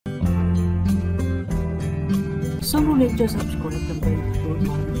សូមរំលែកចូល Subscribe ដើម្បីទទួល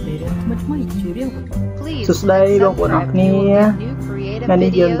បានវីដេអូថ្មីៗជារៀងរាល់ថ្ងៃ សួស្តីបងប្អូនអរគ្នាថ្ងៃ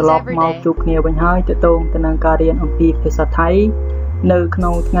នេះយើងត្រឡប់មកជួបគ្នាវិញហើយទាក់ទងទៅនឹងការរៀនអំពីភាសាថៃនៅក្នុ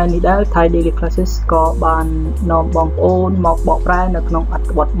ងថ្ងៃនេះដែរ Thai Daily Classes ក៏បាននាំបងប្អូនមកបកប្រែនៅក្នុងអត្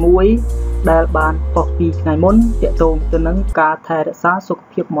ថបទមួយដែលបានប៉ុស្តិ៍ពីថ្ងៃមុនទាក់ទងទៅនឹងការថែរក្សាសុខ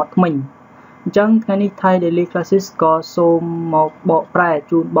ភាពមាត់ធ្មេញអញ្ចឹងថ្ងៃនេះ Thai Daily Classes ក៏សូមមកបកប្រែ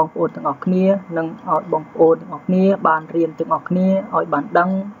ជូនបងប្អូនទាំងអស់គ្នានិងឲ្យបងប្អូនទាំងអស់គ្នាបានរៀនទាំងអស់គ្នាឲ្យបានដឹង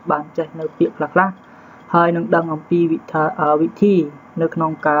បានចេះនៅពាក្យខ្លះៗហើយនឹងដឹងអំពីវិធីនៅក្នុ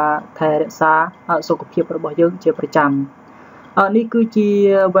ងការថែរក្សាសុខភាពរបស់យើងជាប្រចាំនេះគឺជា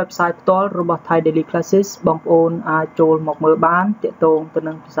website ផ្ទាល់របស់ Thai Daily Classes បងប្អូនអាចចូលមកមើលបានទាក់ទងទៅ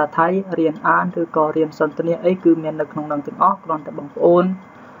នឹងភាសាថៃរៀនអានឬក៏រៀនសន្ទនាអីគឺមាននៅក្នុងនោះទាំងអស់គ្រាន់តែបងប្អូន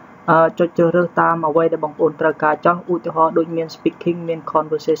ចុចជ្រើសរើសតាមអ្វីដែលបងប្អូនត្រូវការចោះឧទាហរណ៍ដូចមាន speaking មាន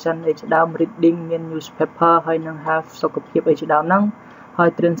conversation អីជាដើម reading មាន newspaper ហើយនឹង health សុខភាពអីជាដើមហ្នឹងហើយ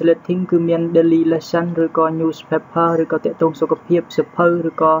translating គឺមាន daily lesson ឬក៏ newspaper ឬក៏ទាក់ទងសុខភាពសៀវភៅ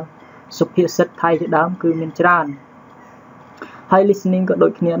ឬក៏សុភាសិតថៃជាដើមគឺមានច្រើនហើយ listening ក៏ដូ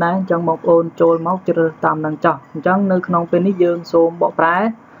ចគ្នាដែរអញ្ចឹងបងប្អូនចូលមកជ្រើសតាមនឹងចោះអញ្ចឹងនៅក្នុងពេលនេះយើងសូមបកប្រែ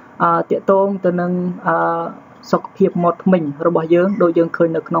ទាក់ទងទៅនឹងសុខភាពមាត់ធ្មេញរបស់យើងដូចយើងឃើញ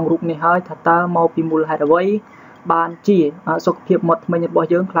នៅក្នុងរូបនេះហើយថាតើមកពីមូលហេតុអ្វីបានជាសុខភាពមាត់ធ្មេញរបស់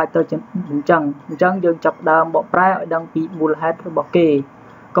យើងខ្លាចទៅអញ្ចឹងយើងចាប់ផ្ដើមបកប្រែឲ្យដឹងពីមូលហេតុរបស់គេ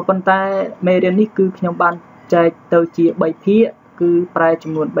ក៏ប៉ុន្តែមេរៀននេះគឺខ្ញុំបានចែកទៅជា3ភាគគឺប្រែ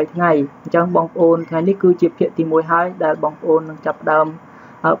ចំនួន3ថ្ងៃអញ្ចឹងបងប្អូនថ្ងៃនេះគឺជាភាគទី1ហើយដែលបងប្អូននឹងចាប់ផ្ដើម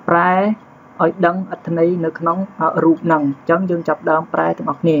ប្រែឲ្យដឹងអត្ថន័យនៅក្នុងរូបហ្នឹងអញ្ចឹងយើងចាប់ផ្ដើមប្រែទាំង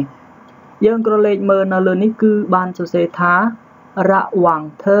អស់គ្នាយើងក្រឡេកមើលនៅលើនេះគឺបានសរសេរថាระวัง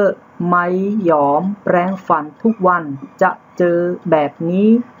เธอไม่ยอมแปรงฟันทุกวันจะเจอแบบนี้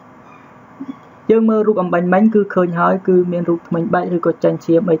យើងមើលរូបអំបញ្ញមិញគឺឃើញហើយគឺមានរូបធ្មេញបែកឬក៏ចាញ់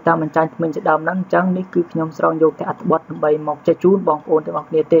ឈាមអីតាមអញ្ចាញធ្មេញជាដើមហ្នឹងអញ្ចឹងនេះគឺខ្ញុំស្រង់យកតែអត្ថបទដើម្បីមកចែកជូនបងប្អូនទាំងអស់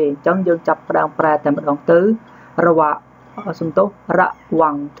គ្នាទេអញ្ចឹងយើងចាប់ផ្ដើមប្រែតែម្ដងទៅระวั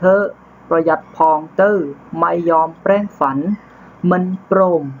งเธอប្រយ័ត្នផងទៅไม่ยอมแปรงฟันមិនព្រ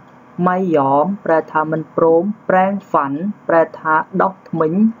មไม่ยอมប្រែថាមិនព្រមប្រែងហ្វាន់ប្រែថាដោះធ្មេ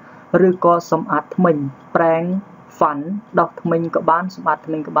ញឬក៏សម្អាតធ្មេញប្រែងហ្វាន់ដោះធ្មេញក៏បានសម្អាត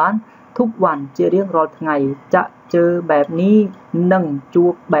ធ្មេញក៏បានทุกวันជារៀងរាល់ថ្ងៃจะเจอแบบนี้នឹងជួ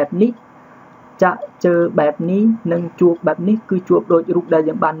បបែបនេះจะเจอแบบนี้នឹងជួបបែបនេះគឺជួបដូចរូបដែល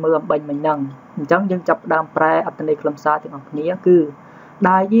យើងបានមើលអំបញ្ញមិញហ្នឹងអញ្ចឹងយើងចាប់ផ្ដើមប្រែអត្ថន័យខ្លឹមសារទាំងអស់គ្នាគឺไ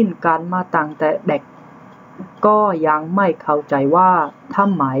ด้ยินกันมาตั้งแต่เด็กก็ยังไม่เข้าใจว่าท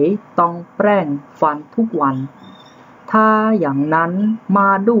ำไมต้องแปรงฟันทุกวันถ้าอย่างนั้นมา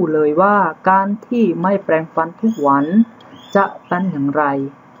ดูเลยว่าการที่ไม่แปรงฟันทุกวันจะเป็นอย่างไร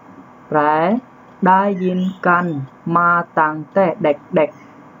แปลได้ยินกันมาตั้งแต่เด็ก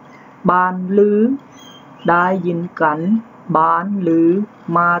ๆบ้านหรือได้ยินกันบ้านหรือ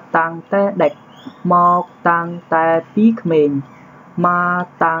มาตั้งแต่เด็กมอกตั้งแต่ปีเขมรมา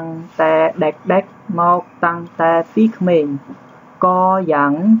ตั้งแต่เด็กๆមកតាំងតែពីក្មេងក៏យ៉ា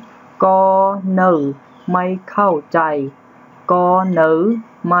ងក៏នៅไม่เข้าใจក៏នៅ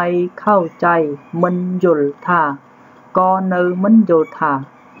ไม่เข้าใจមិនយល់ថាក៏នៅមិនយល់ថា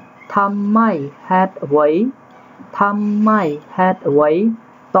ทำไมហេតុអ្វីทำไมហេតុអ្វី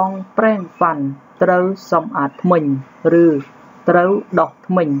ต้องแปรงฟันត្រូវសម្អាតធ្មេញឬត្រូវដោះ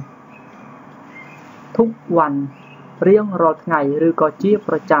ធ្មេញทุกวันរៀងរាល់ថ្ងៃឬក៏ជា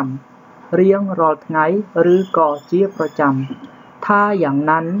ប្រចាំរៀងរាល់ថ្ងៃឬក៏ជាប្រចាំថាយ៉ាង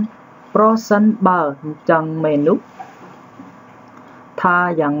นั้นប្រសិនបើអញ្ចឹងមែននោះថា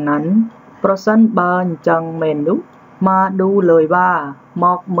យ៉ាងนั้นប្រសិនបើអញ្ចឹងមែននោះមកดูเลยว่าម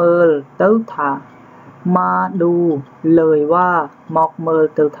កមើលទៅថាមកดูเลยว่าមកមើល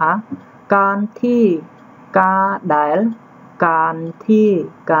ទៅថាการที่ការដែល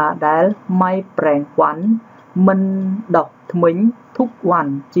ไม่แปรงฟันមិនដោះធ្មេញทุกวัน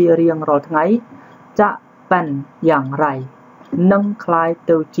ជារៀងរាល់ថ្ងៃจะเป็นอย่างไรនឹងคล้าย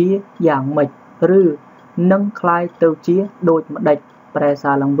ទៅជាយ៉ាងម៉េចឬនឹងคล้ายទៅជាដូចម្ដេចប្រែ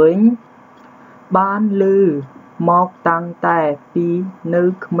សារឡើងវិញបានឮមកតាំងតែពីនៅ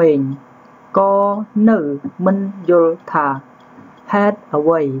ក្មេងក៏នៅមិនយល់ថាហេតុអ្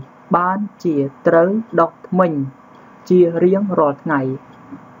វីបានជាត្រូវដោះធ្មេញជារៀងរាល់ថ្ងៃ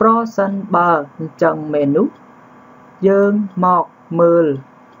ប្រសិនបើអញ្ចឹងមែននោះយើងមកមើល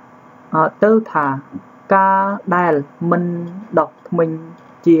ទៅថាការដែលមិនដោះធ្មេញ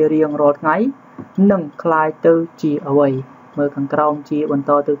ជារៀងរាល់ថ្ងៃនឹងคล้ายទៅជាអ្វីមើលខាងក្រោមជាបន្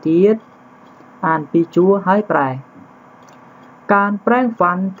តទៅទៀតអានពីជួរហើយប្រែ การแปรง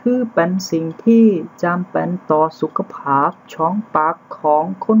ฟันถือเป็นสิ่งที่จำเป็นต่อสุขภาพช่องปากของ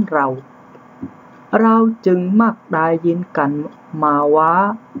คนเราจึงมักได้ยินกันมาว่า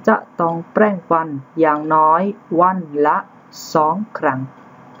จะต้องแปรงฟันอย่างน้อยวันละ2 ครั้ง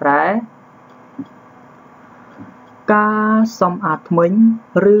แปลការសម្អាតធ្មេញ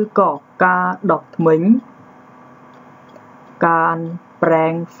ឬក៏ការដុសធ្មេញការแปร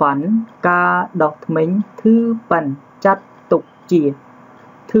งฟันការដុសធ្មេញถือเป็นจัดตุกជា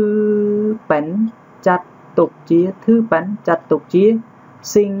ถือเป็นจัดตุกជាถือเป็นจัดตุกជា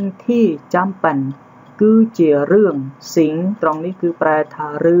สิ่งที่จำเป็นគឺជារឿងสิ่งត្រង់នេះគឺប្រែថា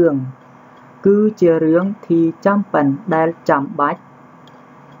រឿងគឺជារឿងที่จำเป็นដែលចាំបាច់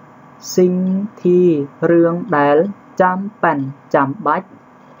สิ่งที่រឿងដែលចាំเป็นចាំបាច់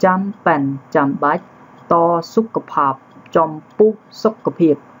ចាំเป็นចាំបាច់តសុខភាពចំពោះសុខ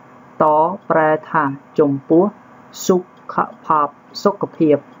ភាពតប្រែថាចំពោះសុខភាពសុខ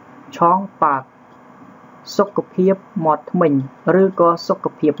ភាពช่องปากសុខភាពមាត់ធ្មេញឬក៏សុខ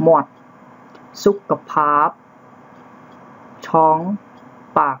ភាពមាត់សុខភាពช่อง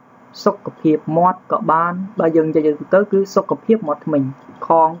ปากសុខភាពមាត់ក៏បានបើយើងនិយាយទៅគឺសុខភាពមាត់ធ្មេញข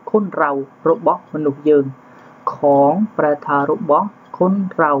องคนเราរបស់មនុស្សយើងของប្រែថារបស់คน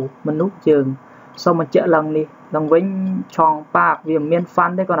เราមនុស្សយើងសូមបញ្ជាក់ឡើងនេះឡើងវិញช่องปากវាមិនមានហ្វា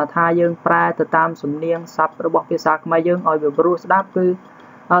ន់ទេគ្រាន់តែថាយើងប្រែទៅតាមសំនៀងស័ព្ទរបស់ភាសាខ្មែរយើងឲ្យវាព្រោះស្ដាប់គឺ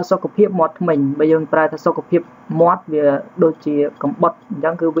សុខភាពមាត់ធ្មេញបើយើងប្រែថាសុខភាពមាត់វាដូចជាកំបិតអញ្ចឹ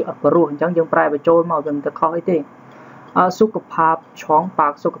ងគឺវាអត់ព្រោះអញ្ចឹងយើងប្រែបញ្ចូលមកវាមិនទៅខុសអីទេសុខភាពช่องปา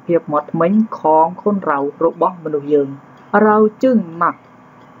กសុខភាពមាត់ធ្មេញของคนเราរបស់មនុស្សយើងเราจึงมัก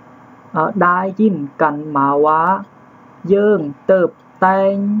ได้ยินกันมาว่าយើងទៅតែ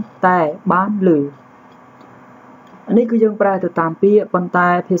ងតែបានឮនេះគឺយើងប្រើទៅតាមពាក្យប៉ុន្តែ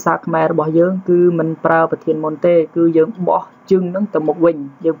ភាសាខ្មែររបស់យើងគឺមិនប្រើប្រធានមុនទេគឺយើងបោះជឹងនឹងទៅមុខវិញ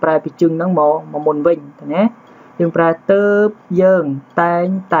យើងប្រើពីជឹងនឹងមកមុនវិញឃើញទេយើងប្រើទៅយើងតែង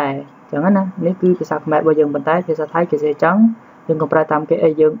តែអញ្ចឹងណានេះគឺភាសាខ្មែររបស់យើងប៉ុន្តែភាសាថៃគេនិយាយអញ្ចឹងយើងក៏ប្រើតាមគេ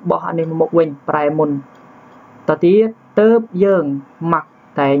ឲ្យយើងបោះអានេះមកមុខវិញប្រែមុនតទៀតទៅយើងมัก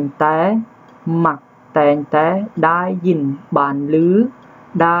តែងតែมักតែងតែได้ยินបានឮ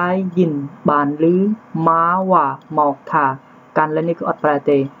ได้ยินបានឮมาว่าមកថាកាន់លើនេះគឺអត់ប្រែ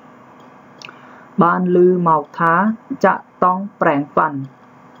ទេបានឮមកថាจะต้องแปรงฟัน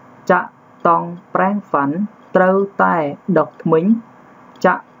จะต้องแปรงฟันត្រូវតែដុសធ្មេញจ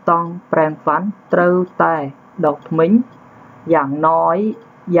ะต้องแปรงฟันត្រូវតែដុសធ្មេញយ៉ាងน้อ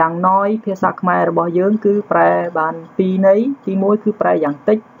ยភាសាខ្មែររបស់យើងគឺប្រែបាន2ន័យទី1គឺប្រែយ៉ាង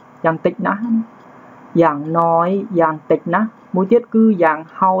តិចណាស់យ៉ាងน้อยយ៉ាងតិចណាស់មួយទៀតគឺយ៉ាង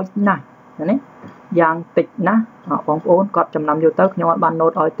ហោចណាស់ណាយ៉ាងតិចណាស់បងប្អូនគាត់ចំណាំយកទៅខ្ញុំអត់បានណូ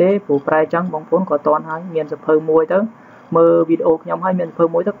តឲ្យទេព្រោះប្រែអញ្ចឹងបងប្អូនក៏តន់ហើយមានសភៅមួយទៅមើលវីដេអូខ្ញុំហើយមានសភៅ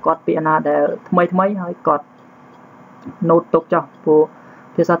មួយទៅគាត់ពាក្យណាដែលថ្មីហើយគាត់ណូតទុកចុះព្រោះ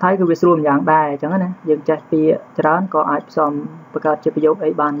ភាសាថៃគឺវាស្រួលយ៉ាងដែរអញ្ចឹងណាយើងចេះពាក្យច្រើនក៏អាចផ្សំបង្កើតជាប្រយោគ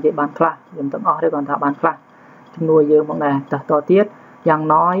អីបាននិយាយបានខ្លះយើងទាំងអស់ទេគាត់ថាបានខ្លះជំនួយយើងមកដែរតទៀតយ៉ាង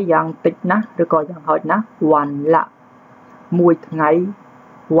น้อยយ៉ាងតិចណាស់ឬក៏យ៉ាងហោចណាស់វ៉ាន់ឡាមួយថ្ងៃ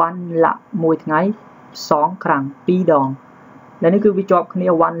2 ครั้ง2 ដងដែលនេះគឺវាជាប់គ្នា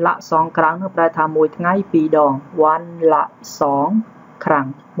វ៉ាន់ឡា2 ครั้งនោះប្រែថាមួយថ្ងៃ2 ដងវ៉ាន់ឡា2 ครั้ง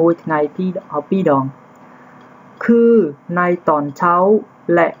មួយថ្ងៃ2 ដងคือในตอนเช้า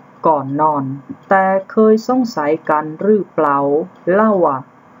และก่อนนอนแต่เคยสงสัยกันหรือเปล่าเล่าว่า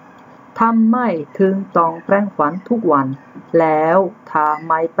ทำไมถึงต้องแปรงฟันทุกวันแล้วถ้าไ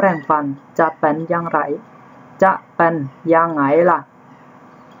ม่แปรงฟันจะเป็นอย่างไรจะเป็นยังไงล่ะ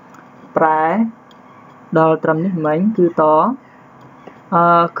แปลដល់ត្រឹមនេះមិញគឺត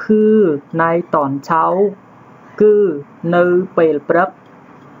คือในตอนเช้าគឺនៅពេលព្រឹក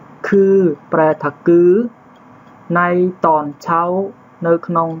គឺប្រែថាគឺในตอนเช้าនៅ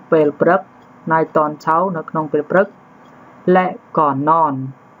ក្នុងពេលព្រឹកในตอนเช้าនៅក្នុងពេលព្រឹកและก่อนนอน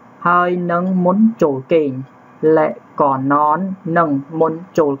ហើយនឹងមុនចូលគេងและก่อนนอนនឹងមុន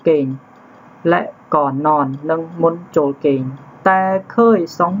ចូលគេងและก่อนนอนនឹងមុនចូលគេងតែเคย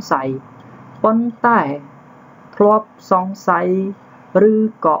สงสัยប៉ុន្តែធ្លាប់សង្ស័យឬ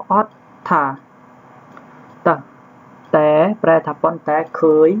ក៏អត់ថាតែប្រែថាប៉ុន្តែ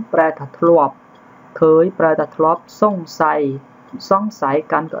ឃើញប្រែថាធ្លាប់ឃើញប្រែថាធ្លាប់សង្ស័យ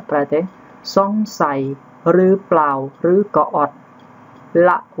កាន់ក៏ប្រែទេសង្ស័យឬเปล่าឬក៏អត់ล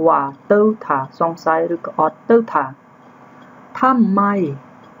ะว่าទៅថាសង្ស័យឬក៏អត់ទៅថាทำไม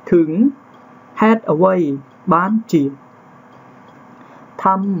ถึงហេតុអ្វីបានជាท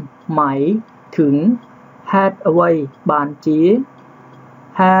ำไมถึงហេតុអ្វីបានជា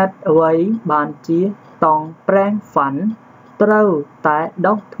ហេតុអ្វីបានជាតង់แปรงฟัน ត្រូវតែ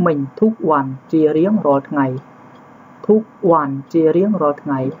ដុសធ្មេញทุกวันជារៀងរាល់ថ្ងៃทุกวันជារៀងរាល់ថ្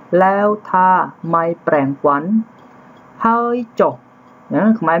ងៃแล้วថាไม่แปรงฟันហើយចុះ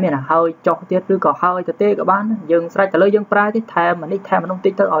ខ្មែរមានហើយចុះទៀតឬក៏ហើយទៅទេក៏បានយើងស្រេចទៅលើយើងប្រើទេថែមនេះថែមនោះតិ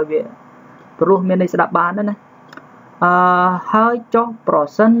ចទៅឲ្យវាព្រោះមានន័យស្ដាប់បានណាហើយចុះប្រ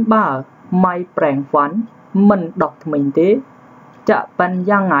សិនបើไม่แปรงฟันមិនដុសធ្មេញទេจะเป็น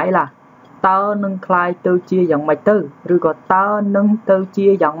យ៉ាងไงล่ะតើនឹងคล้ายទៅជាយ៉ាងម៉េចទៅឬក៏តើនឹងទៅជា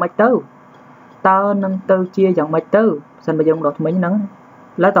យ៉ាងម៉េចទៅតើនឹងទៅជាយ៉ាងម៉េចទៅសិនបើយើងដុសធ្មេញហ្នឹង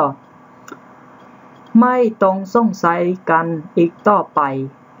ឡើយតไม่ต้องสงสัยกันอีกต่อไป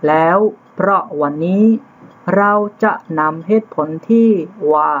แล้วเพราะวันนี้เราจะนำเหตุผลที่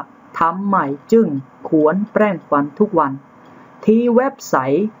ว่าทำไมจึงควรแปรงฟันทุกวันที่เว็บไซ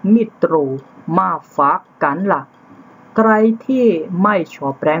ต์มิตรูมาฝากกันล่ะใครที่ไม่ชอ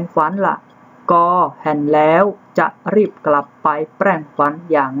บแปรงฟันล่ะก็เห็นแล้วจะรีบกลับไปแปรงฟัน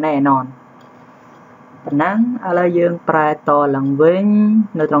อย่างแน่นอนប៉ុណ្ណឹងឥឡូវយើងប្រែតឡើងវិញ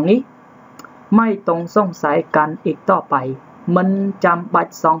នៅត្រង់នេះไม่ต้องสงสัยกันอีกต่อไปមិនចាំបា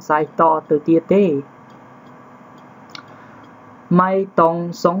ច់សង្ស័យតទៅទៀតទេไม่ต้อง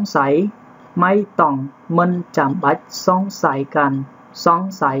สงสัยไม่ต้องមិនចាំបាច់សង្ស័យกันស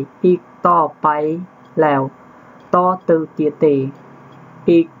ង្ស័យอีกต่อไปแล้วតទៅទៀតទេ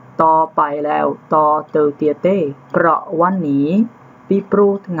อีกต่อไปแล้วតទៅទៀតទេប្រวันนี้ពីព្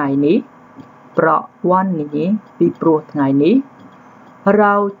រោះថ្ងៃនេះប្រวันนี้ពីព្រោះថ្ងៃនេះเร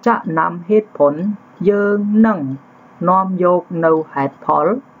าจะนำเหตุผลយើងនឹងនាំយកនៅហេតុផល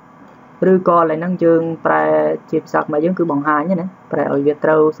ឬក៏ឡើយហ្នឹងយើងប្រែជាភាសាខ្មែរយើងគឺបង្ហាញណាប្រែឲ្យវាត្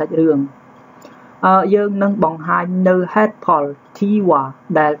រូវសាច់រឿងយើងនឹងបង្ហាញនៅហេតុផលที่ว่า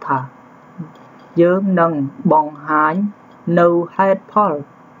ដែលថាយើងនឹងបង្ហាញនៅហេតុផល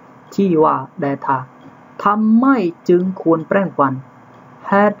ที่ว่าដែលថាทำไมจึงควรแปรงฟัน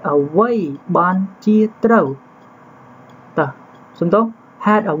ហេតុអ្វីបានជាត្រូវតើសំដៅ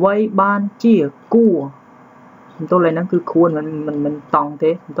ហេតុអ្វីបានជាគួរសំដៅឡើយហ្នឹងគឺควรមិនតង់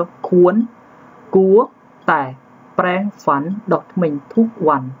ទេសំដៅควរគួរតែแปรงฟันដុសធ្មេញทุก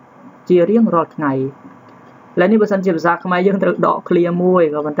วันជារៀងរាល់ថ្ងៃឡើយនេះបើសិនជាភាសាខ្មែរយើងត្រូវដកឃ្លាមួយ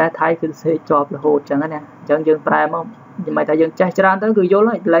ក៏ប៉ុន្តែថៃគឺសេជាប់រហូតចឹងណាអញ្ចឹងយើងប្រែមកយ៉ាងម៉េចថាយើងចេះច្រើនទៅគឺយល់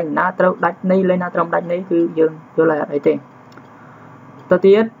ហើយលេងណាត្រូវដាច់នេះលេងណាត្រឹមដាច់នេះគឺយើងយល់ហើយអត់អីទេទៅ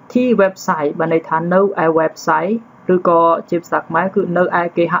ទៀតที่เว็บไซต์បានន័យថានៅឯ website ឬក៏ជាភាសាខ្មែរគឺនៅឯ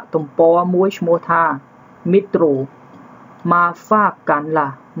គេហទំព័រមួយឈ្មោះថា Metro មកฝากกันล่ะ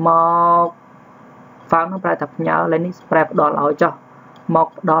មកฝากនឹងប្រែថាផ្ញើឡើយនេះប្រែផ្ដល់ឲ្យចុះមក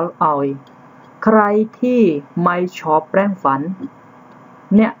ផ្ដល់ឲ្យใครที่ไม่ชอบแปรงฟัน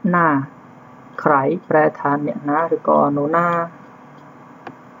អ្នកណាใครប្រែថាអ្នកណាឬក៏នោណា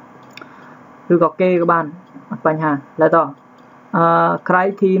ឬក៏គេក៏បានអត់បញ្ហាឡើយតใคร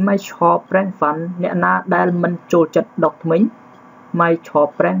ที่ไม่ชอบแปรงฟันអ្នកណាដែលមិនចូលចិត្តដុសធ្មេញไม่ชอบ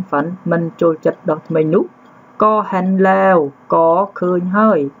แปรงฟันមិនចូលចិត្តដុសធ្មេញនោះក៏เห็นแล้วក៏ឃើញហើ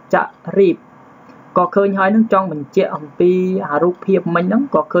យจะรีบក៏ឃើញហើយនឹងចង់បញ្ជាក់អំពីអារូបភាពមិញហ្នឹង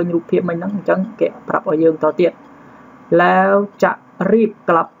ក៏ឃើញរូបភាពមិញហ្នឹងអញ្ចឹងគេប្រាប់ឲ្យយើងតទៀតแล้วจะรีบ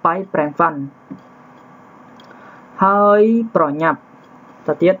กลับไปแปรงฟันហើយប្រញាប់ត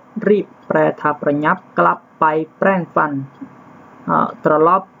ទៀតรีบប្រែថាប្រញាប់ក្លាប់ไปแปรงฟันត្រឡ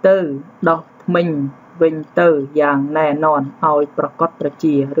ប់ទៅដុសធ្មេញវិញទៅយ៉ាងណែនอนឲ្យប្រកបប្រ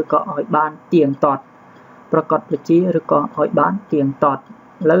ជាឬក៏ឲ្យបានទៀងទាត់ប្រកបប្រជាឬក៏ឲ្យបានទៀងទាត់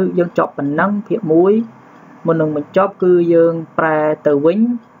ឥឡូវយើងចប់ប៉ុណ្ណឹងភាគ1មុននឹងបញ្ចប់គឺយើងប្រែទៅវិញ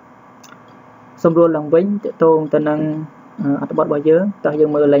សម្រួលឡើងវិញតកតងទៅនឹងអត្ថបទរបស់យើងតោះយើង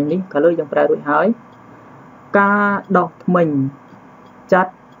មើលលេងនេះកាលយើងប្រែរួចហើយការដុសធ្មេញចា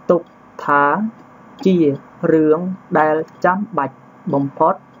ត់ទុកថាជារឿងដែលចាំបាច់បំផុ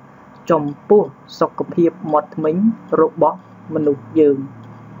តចំពោះសុខភាពមាត់ធ្មេញរបស់មនុស្សយើង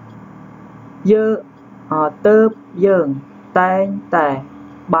ទើបយើងតែងតែ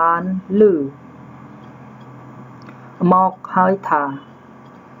បានឮមកហើយថា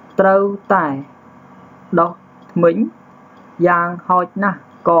ត្រូវតែដុសធ្មេញយ៉ាងហោចណាស់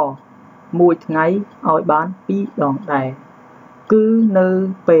ក៏មួយថ្ងៃឲ្យបាន2ដងដែរគឺនៅ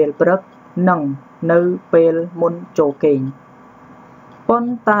ពេលព្រឹកនិងនៅពេលមុនចូលគេងប៉ុ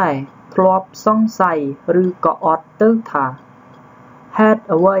ន្តែធ្លាប់សង្ស័យឬក៏អត់ទៅថាហេតុ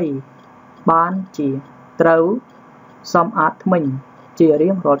អ្វីបានជាត្រូវសម្អាតធ្មេញជារៀ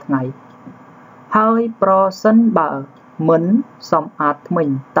ងរាល់ថ្ងៃហើយប្រសិនបើមិនសម្អាតធ្មេញ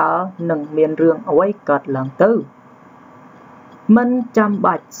តើនឹងមានរឿងអ្វីកើតឡើងទៅមិនចាំ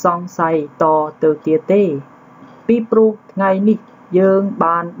បាច់សង្ស័យតទៅទៀតទេពីព្រោះថ្ងៃនេះយើង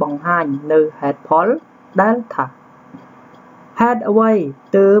បានបង្ហាញនៅហេតុផលដែលថា ហេតុអ្វី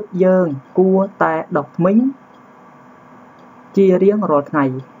ទើបយើងគួរតែដុសធ្មេញជារៀងរាល់ថ្ងៃ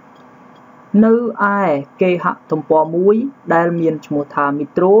នៅឯគេហទំព័រមួយដែលមានឈ្មោះថាមី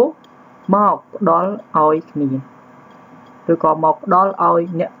ត្រូមកផ្ដល់ឲ្យគ្នាឬក៏មកផ្ដល់ឲ្យ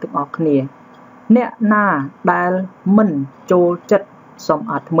អ្នកទាំងអស់គ្នាអ្នកណាដែលមិនចូលចិត្តសម្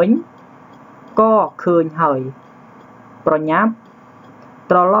អាតធ្មេញក៏ឃើញហើយប្រញាប់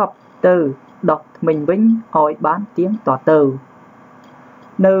ត្រឡប់ទៅដុសធ្មេញវិញឲ្យបានទៀងទាត់ទៅ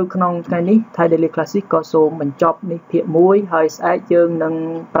នៅក្នុងថ្ងៃនេះ Thai Daily Classic ក៏សូមបញ្ចប់នេះភាគ1ហើយស្អែកយើងនឹង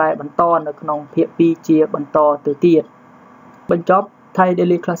ប្រែបន្តនៅក្នុងភាគ2ជាបន្តទៅទៀតបញ្ចប់ Thai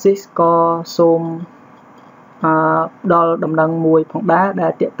Daily Classic ក៏សូមដល់ដំណឹងមួយផងដែរដែ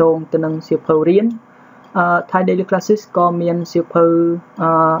លតាក់ទងទៅនឹងសៀវភៅរៀនThai Daily Classic ក៏មានសៀវភៅ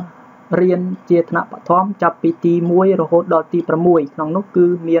រៀនជាថ្នាក់បឋមចាប់ពីទី1រហូតដល់ទី6ក្នុងនោះគឺ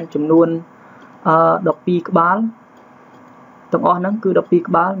មានចំនួន12ក្បាលទាំងអស់ហ្នឹងគឺ12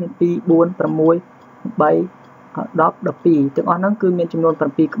ក្បាលមាន2 4 6 8 10 12ទាំងអស់ហ្នឹងគឺមានចំនួន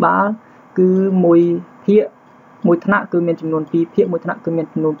7ក្បាលគឺមួយភាគមួយថ្នាក់គឺមានចំនួន2ភាគមួយថ្នាក់គឺមាន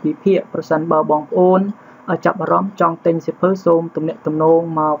ចំនួន2ភាគប្រសិនបើបងប្អូនចាប់អារម្មណ៍ចង់ទិញសៀវភៅសូមទំនាក់ទំនង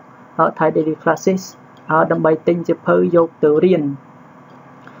មក Thai Daily Classes ដើម្បីទិញសៀវភៅយកទៅរៀន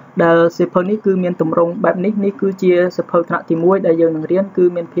ដែលសៀវភៅនេះគឺមានទម្រង់បែបនេះគឺជាសៀវភៅថ្នាក់ទី1ដែលយើងនឹងរៀនគឺ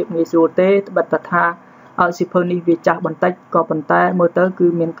មានភាពងាយស្រួលទេត្បិតថាសៀវភៅនេះវាចាស់បន្តិចក៏ប៉ុន្តែមើលទៅគឺ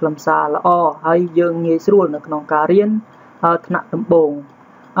មានខ្លឹមសារល្អហើយយើងងាយស្រួលនៅក្នុងការរៀនថ្នាក់ដំបូង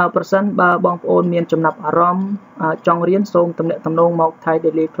ប្រសិនបើបងប្អូនមានចំណាប់អារម្មណ៍ចង់រៀនសូមទំនាក់ទំនងមក Thai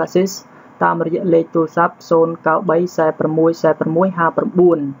Daily Classes តាមរយៈលេខទូរស័ព្ទ093 46 46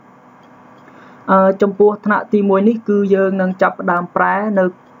 59ចំពោះថ្នាក់ទី1នេះគឺយើងនឹងចាប់ផ្ដើមប្រែនៅ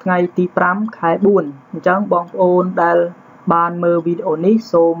ថ្ងៃទី5ខែ4អញ្ចឹងបងប្អូនដែលបានមើលវីដេអូនេះ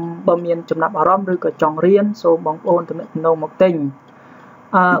សូមបើមានចំណាប់អារម្មណ៍ឬក៏ចង់រៀនសូមបងប្អូនទំនាក់ទំនងមកទិញ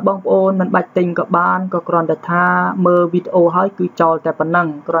បងប្អូនមិនបាច់ទិញក៏បានក៏គ្រាន់តែថាមើលវីដេអូហើយគឺចោលតែប៉ុណ្ណឹង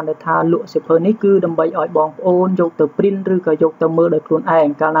គ្រាន់តែថាលក់សៀវភៅនេះគឺដើម្បីឲ្យបងប្អូនយកទៅ print ឬក៏យកទៅមើលដោយខ្លួនឯង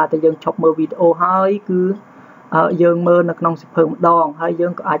កាលណាតែយើងឈប់មើលវីដេអូហើយគឺយើងមើលនៅក្នុងសៀវភៅម្ដងហើយយើ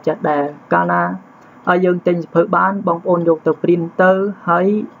ងក៏អាចចេះដែរកាលណាយើងទិញសៀវភៅបានបងប្អូនយកទៅ print ទៅហើយ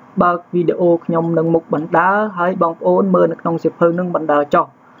បើកវីដេអូខ្ញុំនឹងមុខបណ្ដើរហើយបងប្អូនមើលនៅក្នុងសៀវភៅនឹងបណ្ដើរចុះ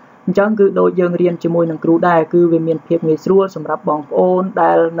អញ្ចឹងគឺដូចយើងរៀនជាមួយនឹងគ្រូដែរគឺវាមានភាពងាយស្រួលសម្រាប់បងប្អូន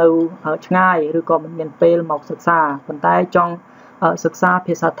ដែលនៅឆ្ងាយឬក៏មិនមានពេលមកសិក្សាប៉ុន្តែចង់សិក្សា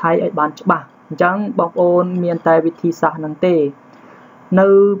ភាសាថៃឲ្យបានច្បាស់អញ្ចឹងបងប្អូនមានតែវិធីសាស្ត្រហ្នឹងទេនៅ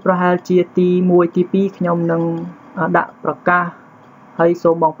ប្រហែលជាទី1ទី2ខ្ញុំនឹងដាក់ប្រកាសហើយសូ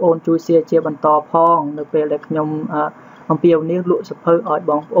មបងប្អូនជួយ share ជាបន្តផងនៅពេលដែលខ្ញុំអំពាវនាវលក់សៀវភៅឲ្យ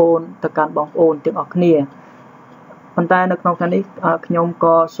បងប្អូនទៅកាន់បងប្អូនទាំងអស់គ្នាប៉ុន្តែនៅក្នុងថ្ងៃនេះខ្ញុំ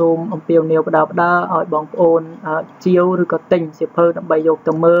ក៏សូមអំពាវនាវបដិឲ្យបងប្អូនជាវឬក៏ទិញសៀវភៅដើម្បីយក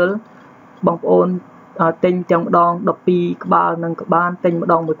ទៅមើលបងប្អូនទិញទាំងម្ដង12ក្បាលនឹងក៏បានទិញម្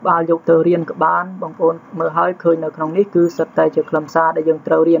ដងមួយក្បាលយកទៅរៀនក៏បានបងប្អូនមើលហើយឃើញនៅក្នុងនេះគឺសិតតែជាខ្លឹមសារដែលយើង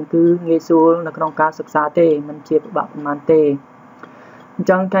ត្រូវរៀនគឺងាយស្រួលនៅក្នុងការសិក្សាទេមិនជាពិបាកប៉ុន្មានទេអញ្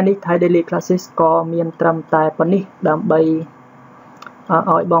ចឹងថ្ងៃនេះ Thai Daily Classes ក៏មានត្រឹមតែប៉ុណ្នេះដើម្បី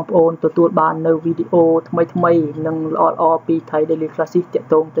ឲ្យបងប្អូនទទួលបាននៅវីដេអូថ្មីៗនិងល្អៗពី Thai Daily Classes ទាក់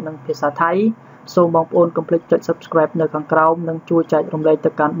ទងទៅនឹងភាសាថៃសូមបងប្អូនកុំភ្លេចចុច Subscribe នៅខាងក្រោមនិងជួយចែករំលែកទៅ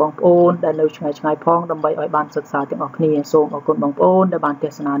កាន់បងប្អូនដែលនៅឆ្ងាយៗផងដើម្បីឲ្យបានសិក្សាទាំងអស់គ្នាសូមអរគុណបងប្អូនដែលបានទ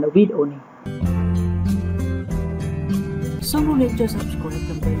ស្សនានៅវីដេអូនេះសូមលេខចុច Subscribe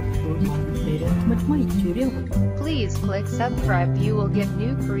ដើម្បីទទួលបានវីដេអូថ្មីៗជារៀងរាល់ថ្ងៃ Please click subscribe. You will get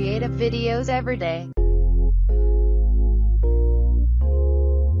new creative videos every day.